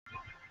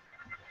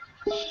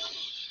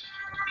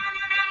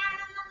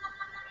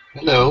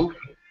Hello.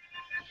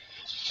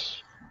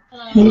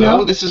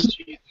 Hello. This is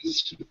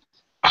Jesus.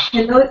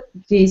 Hello,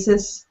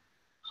 Jesus.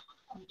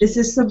 This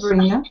is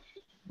Sabrina.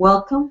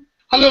 Welcome.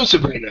 Hello,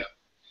 Sabrina.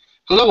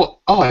 Hello.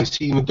 Oh, I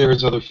see that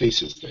there's other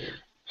faces there.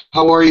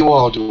 How are you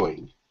all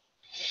doing?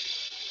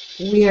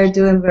 We are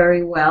doing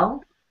very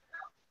well.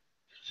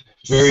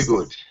 Very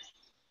good.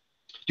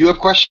 Do you have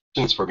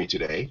questions for me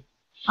today?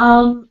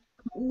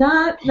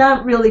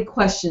 Not really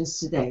questions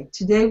today.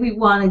 Today we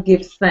want to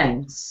give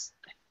thanks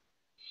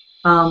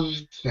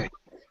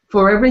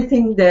for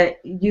everything that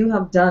you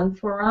have done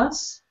for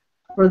us,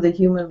 for the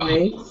human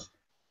race,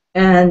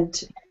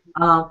 and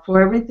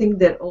for everything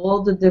that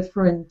all the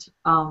different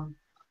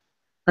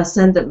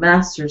ascended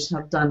masters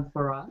have done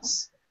for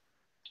us.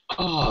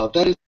 Ah,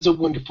 that is a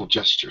wonderful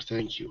gesture.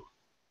 Thank you.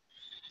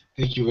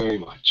 Thank you very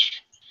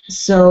much.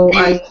 So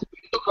we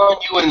look on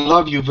you and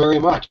love you very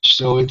much.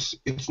 So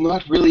it's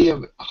not really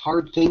a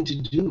hard thing to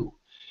do.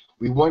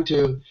 We want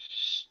to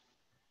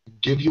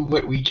give you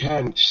what we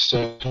can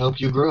to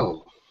help you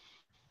grow.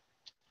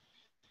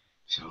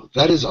 So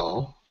that is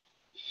all.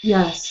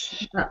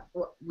 Yes,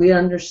 we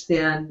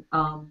understand,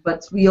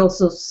 but we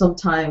also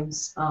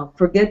sometimes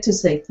forget to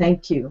say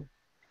thank you.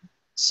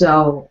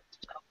 So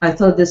I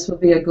thought this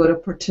would be a good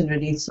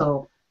opportunity.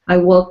 So I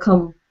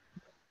welcome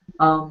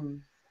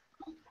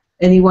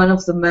any one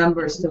of the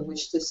members that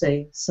wish to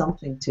say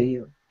something to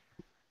you.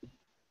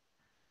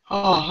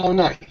 Oh, how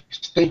nice.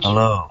 Thank you.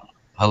 Hello.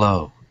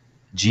 Hello.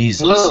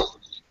 Jesus. Hello.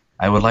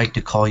 I would like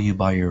to call you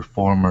by your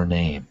former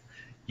name,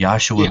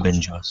 Yeshua ben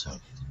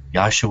Joseph.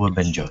 Yeshua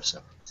ben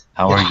Joseph.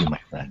 How are you, my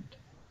friend?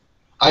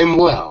 I'm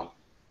well.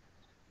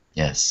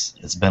 Yes,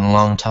 it's been a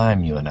long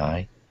time, you and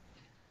I.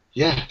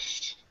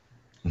 Yes.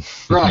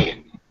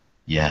 Brian.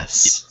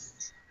 Yes.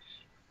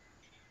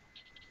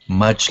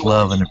 Much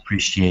love and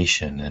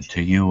appreciation and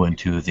to you and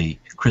to the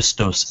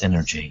Christos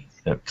energy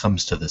that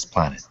comes to this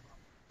planet,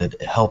 that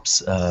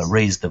helps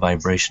raise the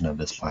vibration of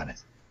this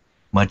planet.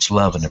 Much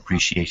love and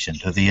appreciation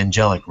to the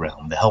angelic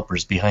realm, the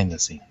helpers behind the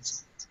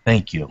scenes.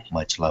 Thank you.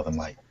 Much love and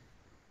light.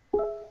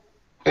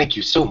 Thank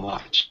you so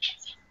much.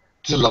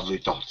 It's a lovely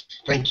thought.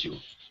 Thank you.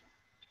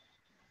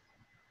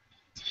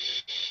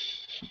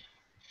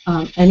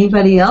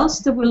 Anybody else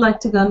that would like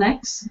to go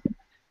next?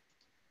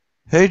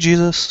 Hey,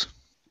 Jesus.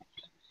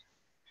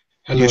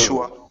 Hello.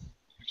 Yeshua.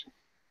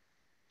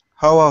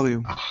 How are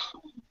you?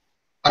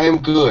 I am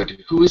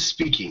good. Who is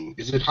speaking?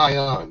 Is it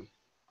Hayan?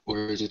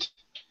 Or is it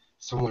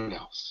someone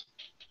else?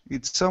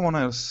 It's someone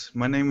else.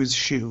 My name is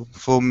Shir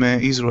from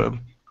Israel.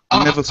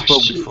 We never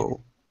spoke before.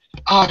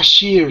 Ah,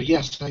 Shir.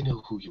 Yes, I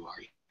know who you are.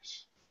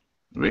 Yes.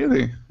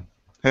 Really?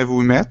 Have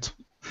we met?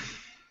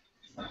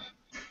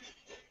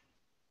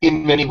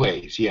 In many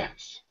ways,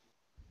 yes.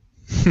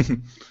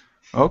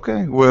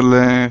 Okay.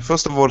 Well,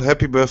 first of all,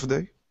 happy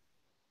birthday.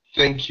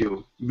 Thank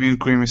you. Being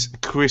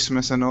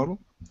Christmas and all.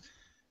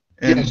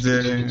 And yes,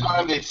 the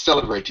time they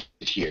celebrate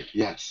it here,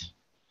 yes.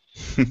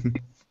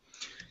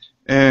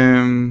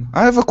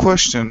 I have a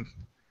question.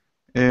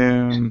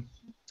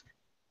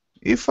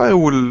 If I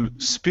will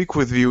speak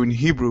with you in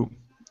Hebrew,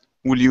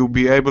 will you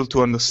be able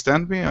to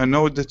understand me? I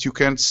know that you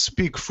can't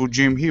speak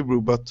Fujim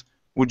Hebrew, but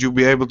would you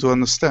be able to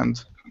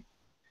understand?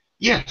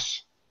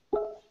 Yes.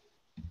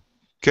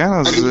 כן,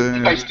 אז...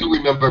 I still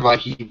remember my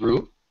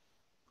Hebrew.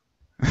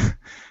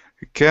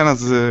 כן,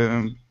 אז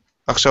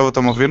עכשיו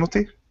אתה מבין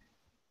אותי?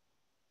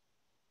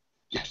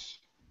 Yes.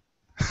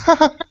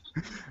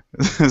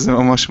 זה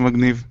ממש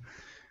מגניב.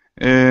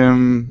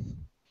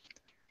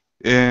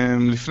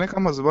 לפני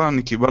כמה זמן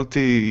אני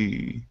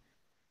קיבלתי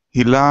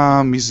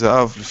הילה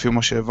מזהב לפי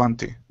מה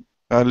שהבנתי.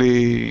 היה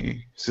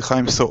לי שיחה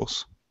עם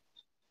סורס.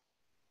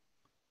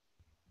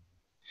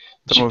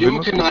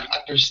 Jim cannot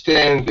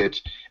understand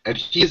it, and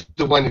he is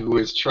the one who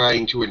is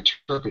trying to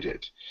interpret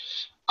it.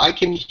 I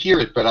can hear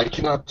it, but I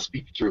cannot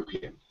speak through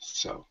him,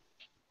 so...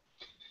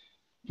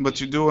 But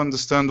you do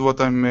understand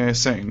what I'm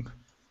saying?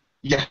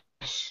 Yes.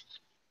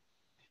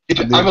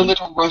 I'm a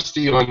little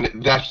rusty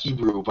on that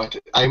Hebrew, but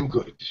I'm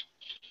good.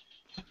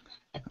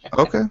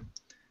 Okay.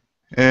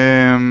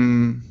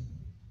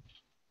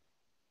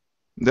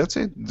 That's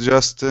it.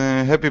 Just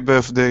happy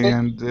birthday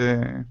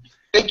and...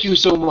 Thank you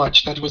so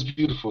much. That was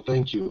beautiful.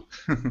 Thank you.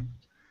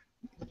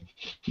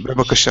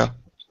 בבקשה.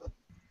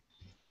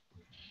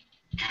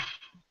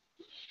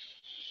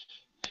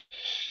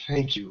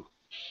 Thank you.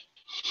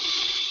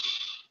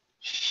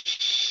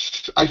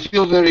 I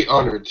feel very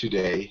honored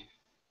today.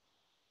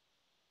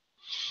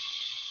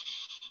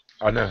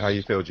 I know how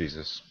you feel,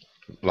 Jesus.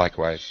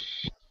 Likewise.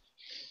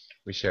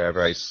 We share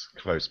very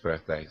close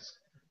birthdays.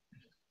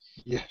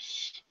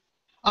 Yes.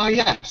 Ah,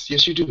 yes.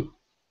 Yes, you do.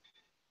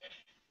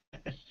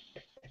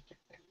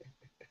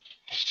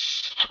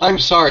 I'm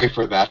sorry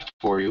for that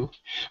for you,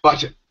 but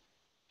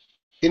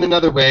in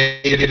another way,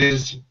 it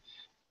is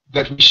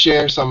that we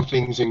share some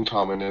things in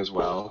common as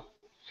well.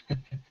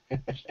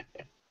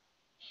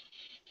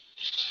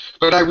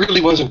 But I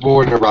really wasn't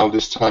born around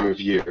this time of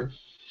year,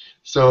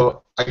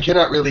 so I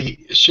cannot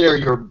really share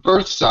your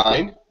birth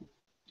sign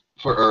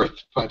for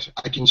Earth, but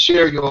I can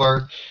share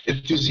your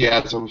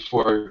enthusiasm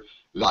for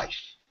life,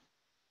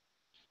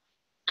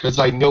 because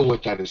I know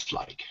what that is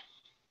like.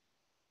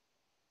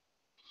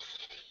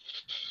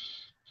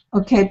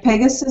 Okay,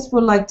 Pegasus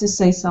would like to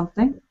say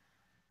something.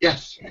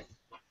 Yes.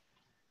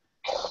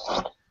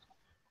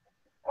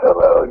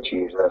 Hello,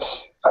 Jesus.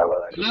 I would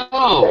like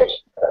Hello. to say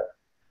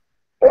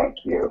thank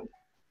you.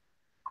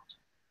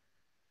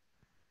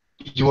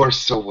 You are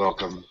so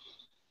welcome.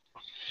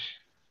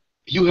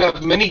 You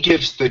have many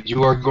gifts that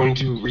you are going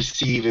to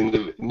receive in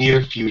the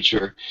near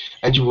future,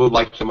 and you will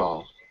like them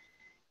all.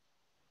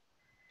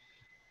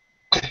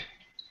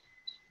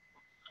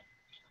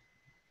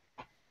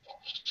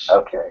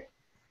 Okay.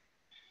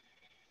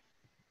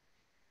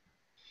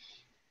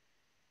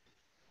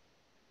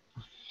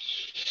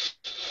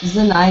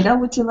 Zenaida,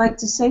 would you like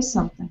to say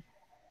something?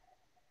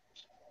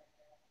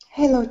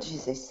 Hello,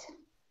 Jesus.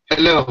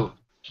 Hello.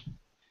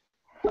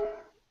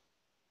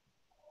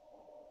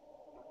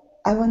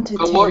 I want to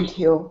How are thank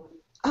you.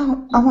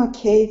 I'm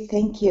okay,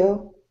 thank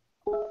you.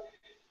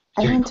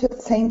 I want to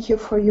thank you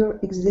for your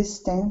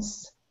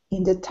existence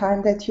in the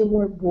time that you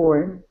were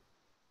born.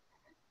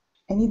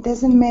 And it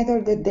doesn't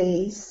matter the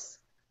days,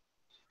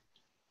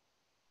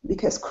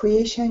 because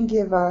creation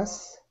gave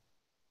us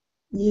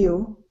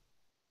you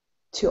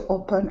to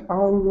open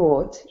our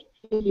road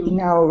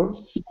in our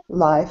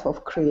life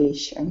of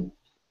creation.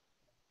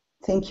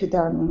 Thank you,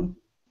 darling.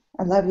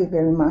 I love you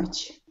very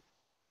much.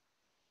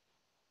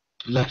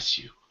 Bless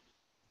you.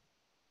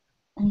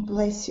 And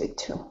bless you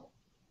too.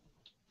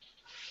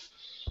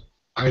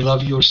 I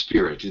love your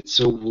spirit. It's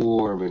so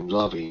warm and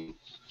loving.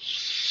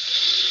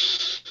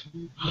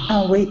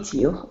 I'm with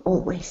you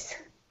always.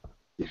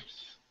 Yes.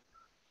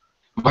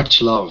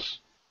 Much love.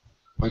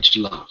 Much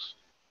love.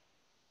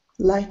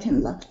 Light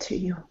and love to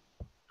you.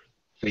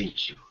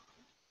 Thank you.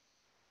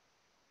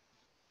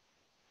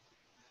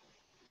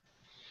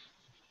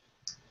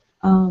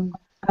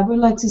 I would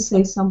like to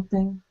say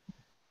something.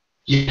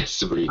 Yes,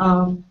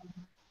 Sabrina.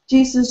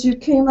 Jesus, you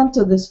came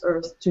onto this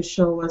earth to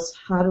show us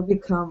how to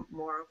become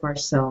more of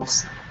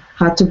ourselves,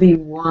 how to be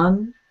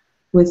one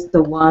with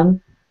the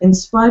one, in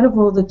spite of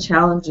all the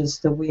challenges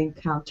that we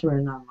encounter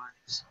in our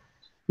lives.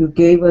 You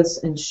gave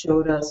us and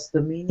showed us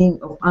the meaning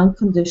of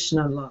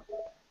unconditional love.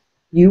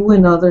 You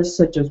and others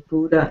such as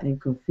Buddha and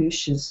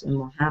Confucius and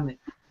Mohammed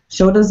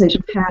showed us a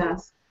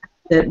path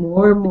that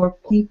more and more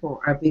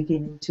people are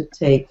beginning to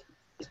take.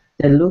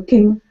 They're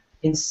looking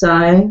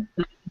inside,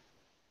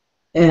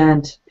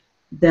 and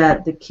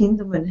that the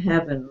kingdom in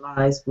heaven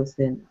lies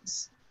within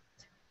us.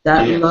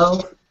 That Yes.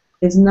 love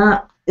is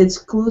not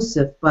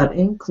exclusive but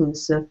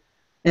inclusive,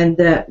 and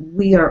that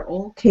we are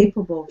all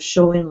capable of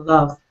showing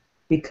love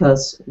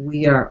because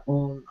we are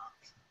all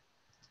love.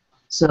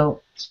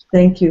 So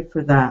thank you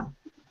for that.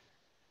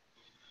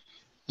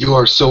 You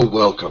are so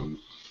welcome.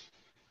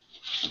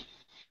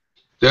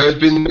 There have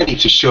been many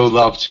to show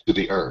love to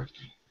the earth.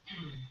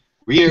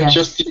 We are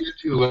just here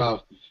to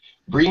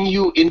bring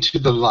you into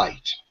the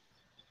light.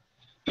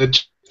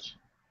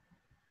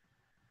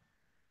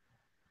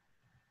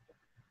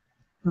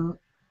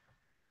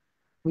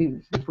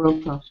 We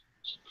broke up.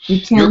 We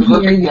You're can't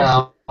hear perfect you.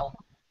 now.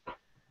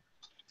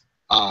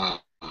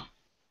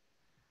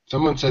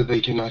 Someone said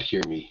they cannot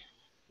hear me.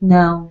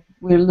 No,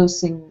 we're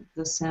losing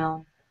the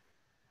sound.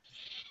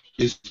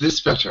 Is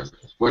this better?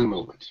 One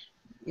moment.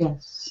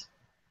 Yes.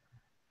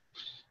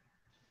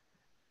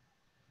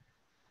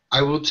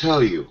 I will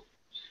tell you,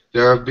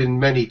 there have been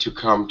many to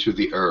come to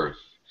the earth,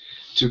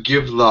 to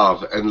give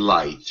love and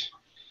light.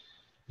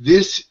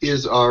 This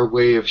is our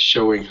way of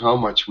showing how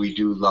much we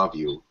do love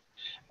you,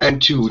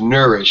 and to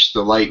nourish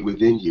the light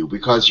within you,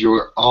 because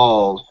you're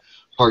all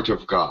part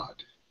of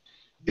God.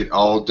 It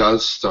all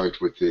does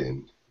start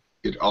within.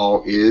 It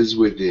all is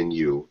within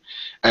you.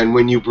 And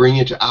when you bring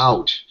it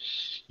out,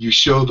 you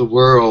show the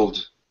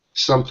world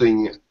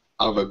something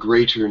of a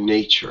greater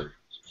nature,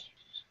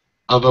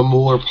 of a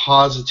more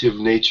positive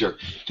nature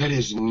that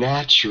is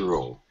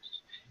natural.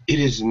 It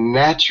is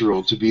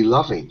natural to be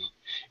loving.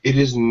 It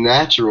is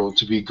natural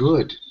to be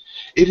good.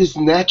 It is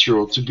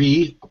natural to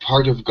be a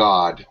part of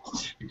God,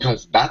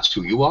 because that's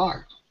who you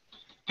are.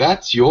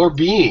 That's your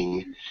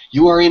being.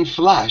 You are in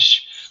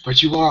flesh,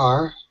 but you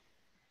are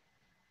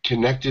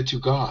connected to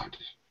God.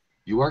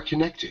 You are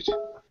connected.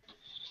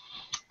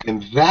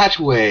 And that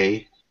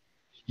way,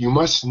 you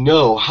must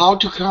know how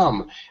to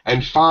come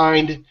and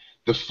find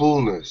the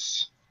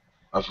fullness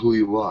of who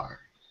you are.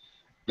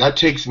 That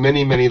takes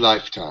many, many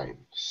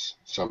lifetimes,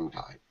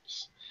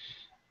 sometimes.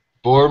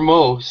 For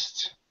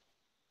most,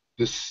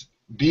 this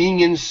being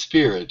in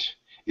spirit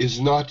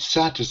is not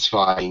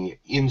satisfying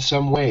in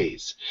some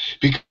ways,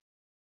 because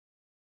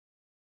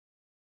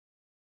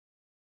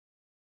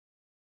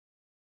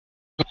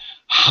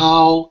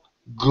how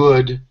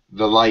good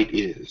the light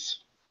is.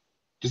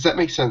 Does that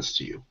make sense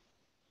to you?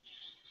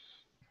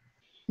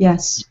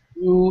 Yes.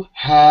 You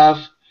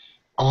have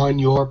on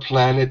your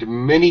planet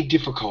many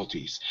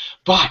difficulties,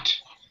 but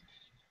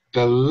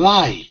the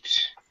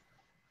light,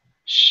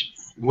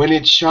 when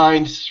it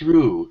shines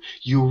through,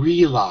 you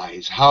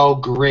realize how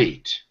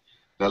great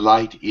the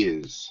light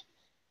is.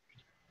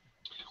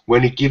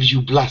 when it gives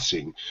you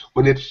blessing,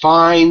 when it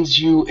finds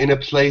you in a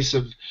place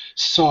of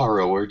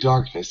sorrow or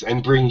darkness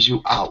and brings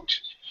you out.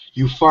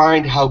 You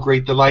find how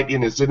great the light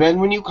in is. And then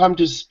when you come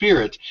to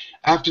spirit,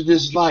 after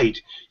this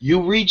light,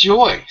 you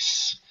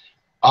rejoice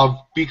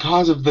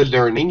because of the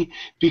learning,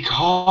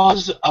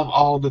 because of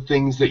all the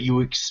things that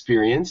you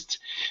experienced,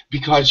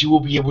 because you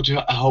will be able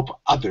to help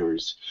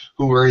others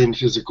who are in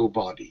physical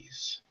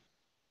bodies.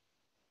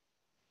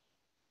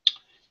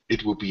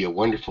 It will be a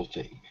wonderful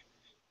thing.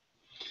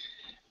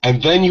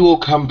 And then you will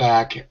come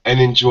back and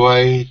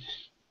enjoy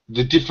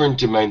the different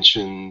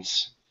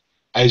dimensions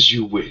as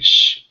you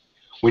wish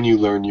when you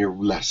learn your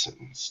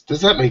lessons.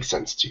 Does that make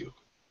sense to you?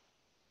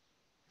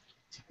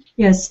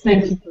 Yes,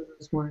 thank you for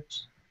those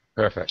words.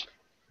 Perfect.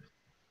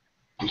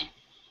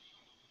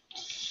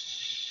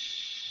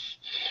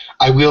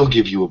 I will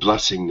give you a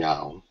blessing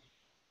now.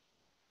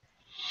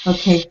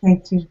 Okay,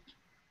 thank you.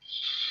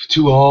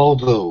 To all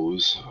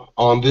those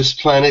on this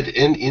planet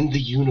and in the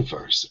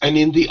universe and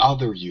in the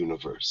other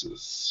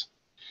universes,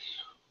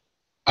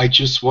 I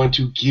just want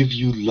to give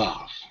you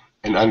love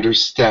and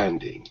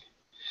understanding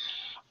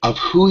of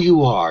who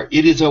you are.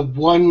 It is a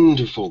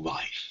wonderful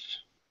life.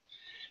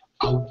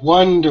 A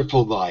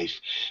wonderful life.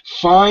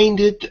 Find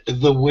it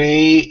the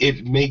way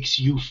it makes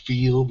you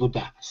feel the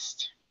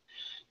best.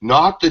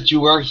 Not that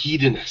you are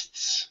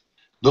hedonists,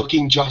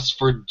 looking just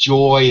for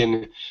joy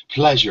and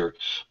pleasure,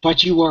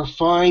 but you are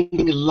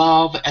finding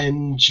love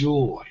and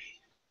joy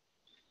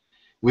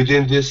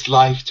within this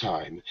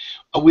lifetime,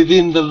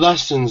 within the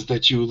lessons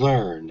that you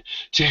learn,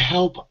 to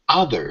help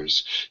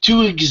others,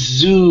 to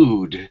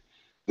exude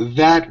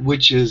that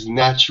which is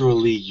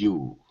naturally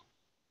you.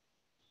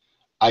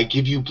 I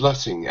give you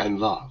blessing and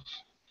love.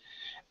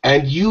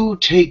 And you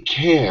take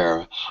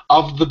care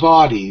of the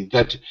body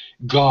that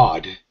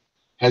God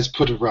has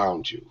put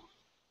around you.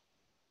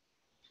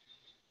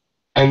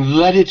 And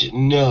let it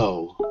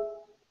know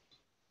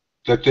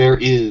that there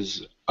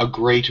is a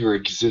greater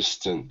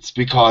existence,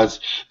 because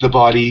the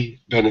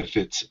body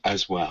benefits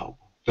as well.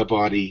 The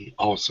body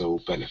also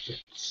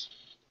benefits.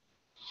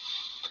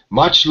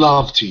 Much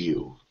love to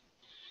you,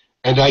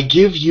 and I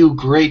give you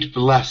great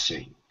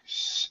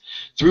blessings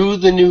through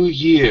the new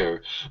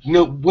year.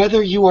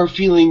 Whether you are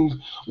feeling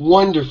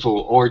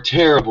wonderful or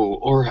terrible,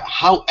 or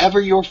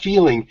however you're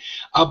feeling,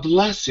 a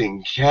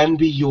blessing can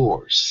be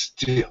yours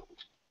still,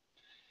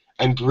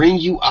 and bring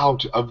you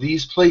out of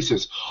these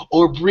places,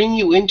 or bring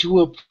you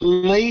into a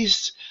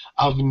place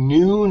of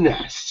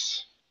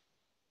newness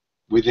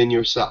within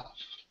yourself.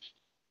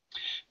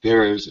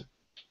 There is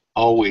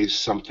always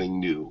something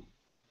new.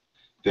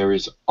 There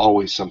is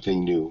always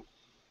something new.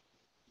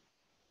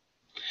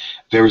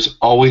 There is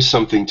always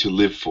something to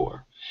live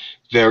for.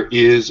 There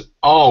is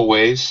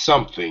always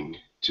something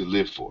to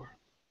live for.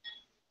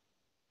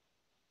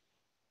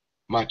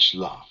 Much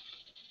love.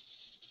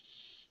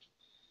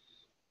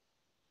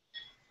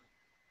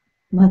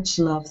 Much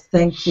love.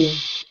 Thank you.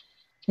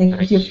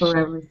 Thank you for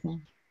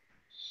everything.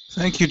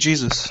 Thank you,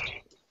 Jesus.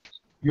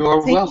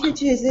 You're Thank welcome. you,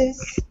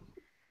 Jesus.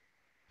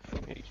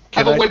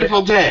 Have a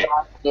wonderful day.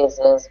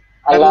 Jesus.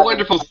 I Have a love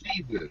wonderful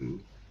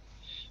season.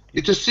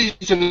 It's a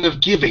season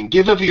of giving.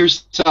 Give of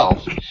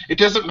yourself. It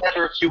doesn't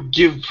matter if you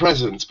give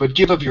presents, but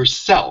give of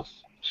yourself.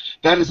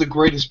 That is the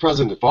greatest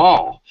present of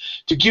all.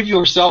 To give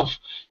yourself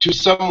to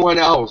someone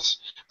else,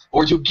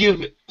 or to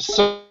give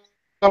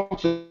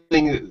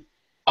something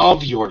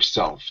of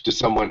yourself to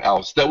someone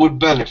else that would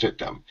benefit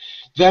them.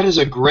 That is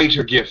a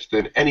greater gift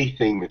than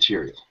anything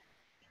material.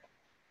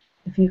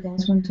 If you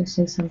guys want to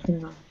say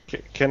something else.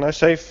 Can I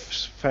say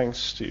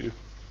thanks to you?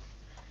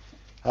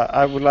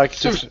 I would like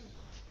to. Sure.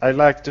 I'd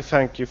like to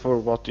thank you for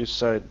what you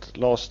said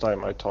last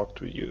time I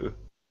talked with you,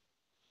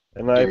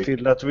 and I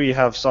feel that we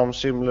have some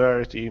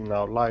similarity in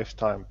our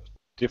lifetime,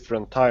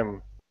 different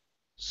time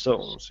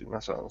zones in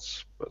a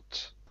sense,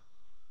 but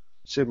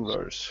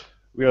similar.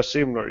 We are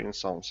similar in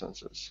some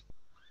senses.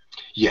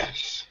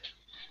 Yes.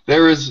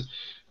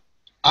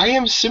 I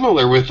am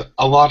similar with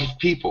a lot of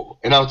people,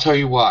 and I'll tell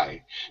you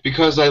why.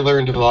 Because I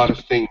learned a lot of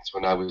things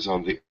when I was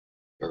on the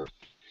earth.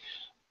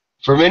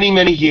 For many,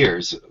 many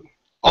years,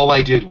 all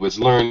I did was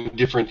learn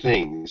different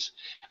things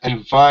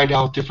and find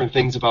out different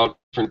things about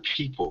different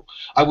people.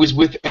 I was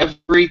with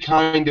every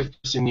kind of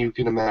person you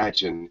can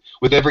imagine,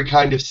 with every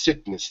kind of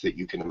sickness that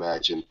you can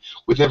imagine,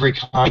 with every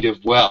kind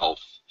of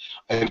wealth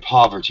and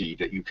poverty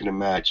that you can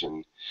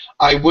imagine.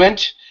 I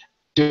went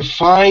to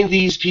find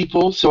these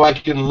people so I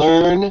can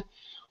learn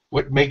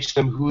what makes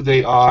them who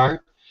they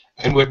are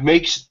and what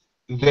makes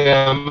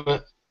them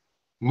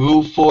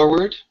move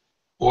forward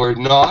or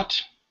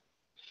not.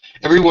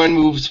 Everyone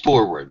moves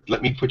forward.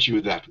 Let me put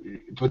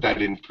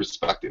that in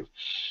perspective.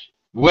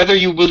 Whether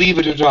you believe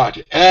it or not,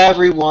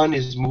 everyone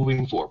is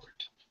moving forward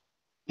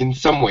in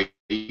some way.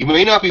 You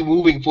may not be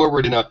moving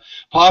forward in a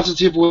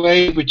positive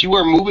way, but you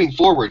are moving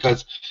forward,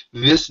 because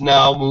this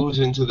now moves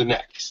into the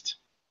next.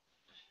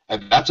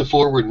 And that's a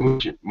forward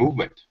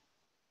movement.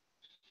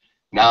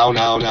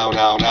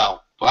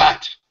 Now.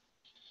 But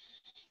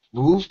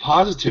move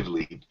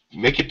positively.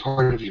 Make it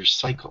part of your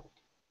cycle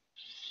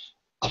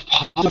of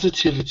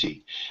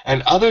positivity.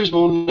 And others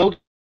will notice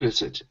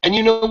it. And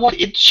you know what?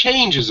 It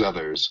changes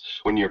others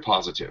when you're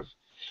positive.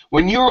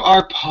 When you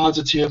are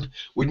positive,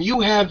 when you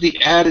have the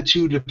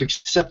attitude of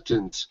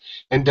acceptance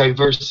and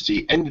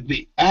diversity and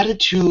the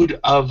attitude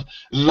of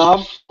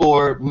love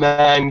for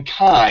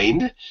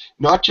mankind,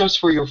 not just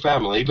for your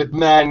family, but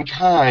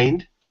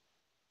mankind,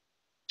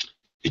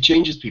 it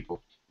changes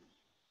people.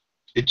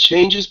 It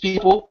changes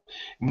people.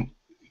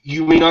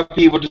 You may not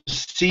be able to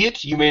see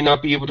it, you may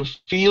not be able to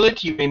feel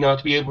it, you may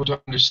not be able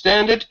to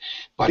understand it,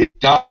 but it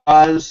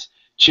does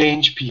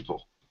change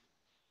people.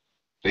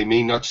 They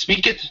may not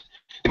speak it,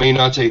 they may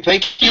not say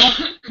thank you,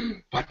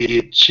 but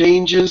it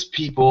changes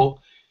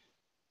people.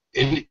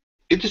 And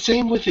it's the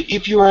same with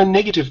if you're a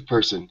negative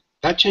person.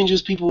 That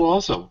changes people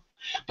also.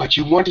 But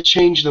you want to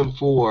change them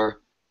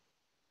for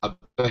a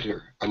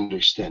better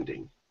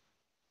understanding.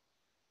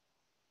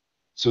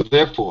 So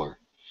therefore,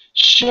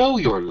 show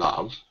your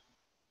love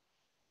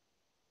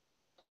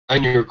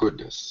and your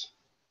goodness.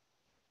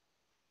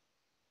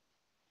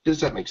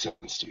 Does that make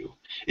sense to you?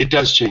 It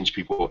does change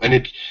people, and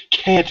it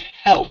can't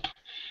help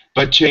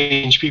but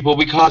change people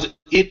because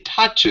it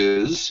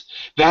touches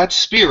that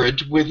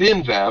spirit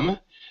within them.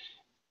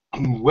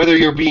 Whether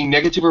you're being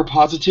negative or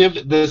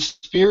positive, the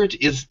spirit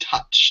is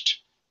touched.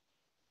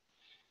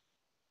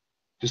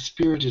 The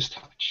spirit is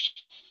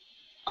touched.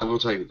 I will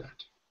tell you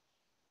that.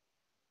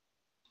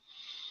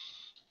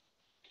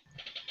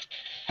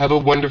 Have a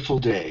wonderful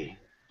day.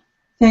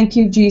 Thank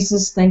you,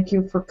 Jesus. Thank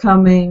you for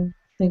coming.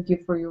 Thank you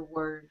for your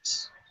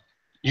words.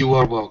 You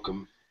are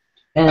welcome.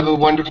 And have a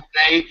wonderful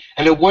day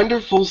and a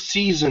wonderful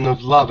season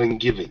of love and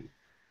giving.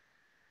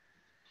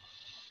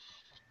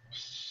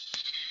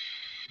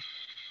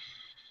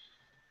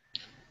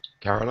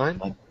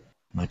 Caroline?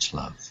 Much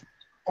love.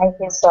 Thank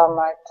you so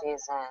much,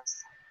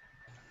 Jesus.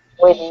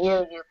 With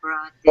you, you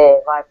brought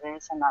the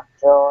vibration of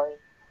joy,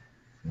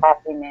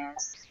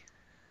 happiness,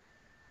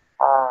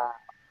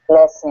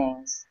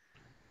 blessings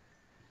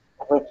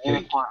with you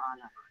for all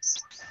of us.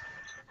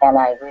 And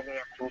I really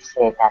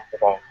appreciate that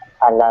today.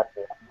 I love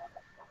you.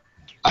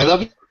 I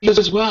love you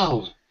as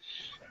well.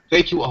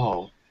 Thank you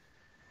all.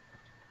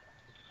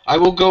 I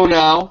will go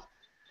now.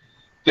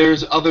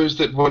 There's others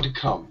that want to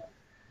come.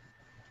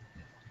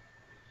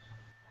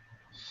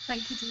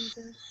 Thank you,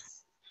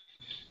 Jesus.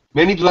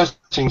 Many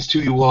blessings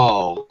to you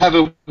all. Have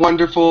a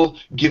wonderful,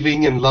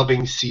 giving, and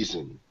loving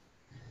season.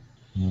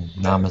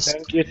 Namaste.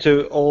 Thank you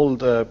to all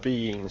the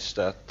beings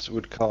that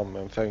would come,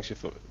 and thank you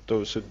for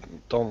those who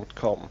don't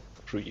come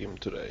through him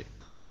today.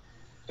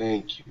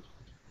 Thank you.